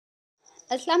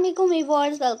Assalamu alaikum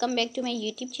viewers, welcome back to my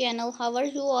YouTube channel. How are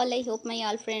you all? I hope my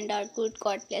all friends are good.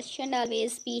 God bless you and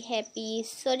always be happy.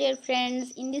 So dear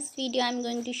friends, in this video I'm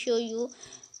going to show you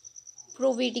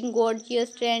providing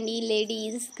gorgeous, trendy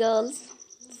ladies, girls,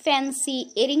 fancy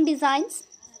earring designs.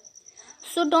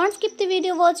 So don't skip the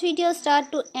video, watch video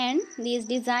start to end. These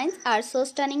designs are so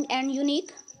stunning and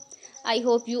unique. I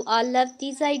hope you all love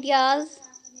these ideas.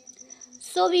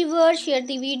 So viewers, share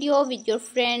the video with your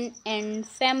friend and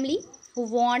family who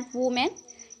want women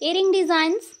earring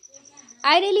designs.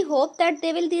 I really hope that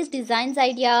they will these designs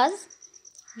ideas.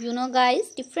 You know guys,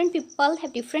 different people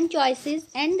have different choices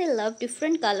and they love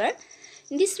different color.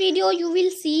 In this video you will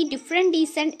see different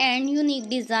decent and unique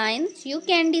designs. You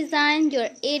can design your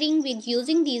earring with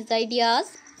using these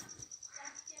ideas.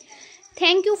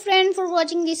 Thank you friend for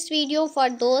watching this video. For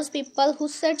those people who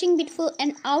searching beautiful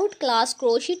and outclass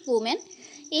crochet women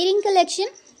earring collection,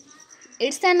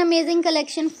 it's an amazing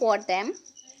collection for them.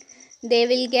 They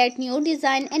will get new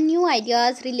design and new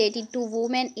ideas related to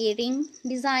women earring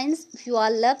designs. If you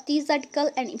all love this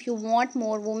article and if you want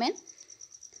more women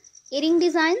earring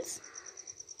designs,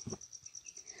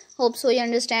 hope so you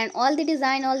understand all the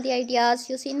design, all the ideas.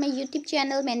 You see in my YouTube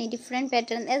channel many different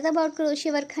patterns as about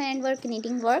crochet work, handwork,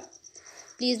 knitting work.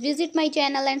 Please visit my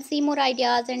channel and see more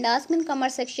ideas and ask me in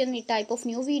comment section what type of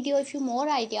new video if you more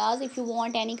ideas. If you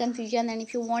want any confusion and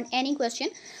if you want any question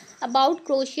about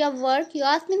crochet work, you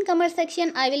ask me in comment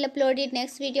section. I will upload it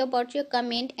next video about your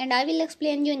comment and I will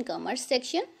explain you in comment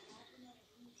section.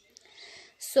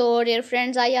 So dear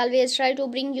friends, I always try to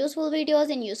bring useful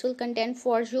videos and useful content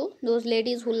for you, those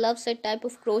ladies who love such type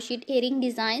of crochet earring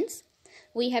designs.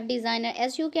 We have designer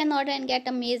as you can order and get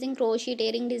amazing crochet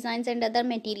earring designs and other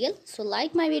material. So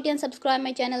like my video and subscribe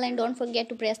my channel and don't forget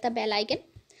to press the bell icon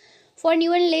for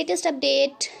new and latest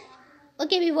update.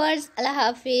 Okay viewers, Allah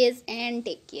Hafiz and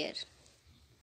take care.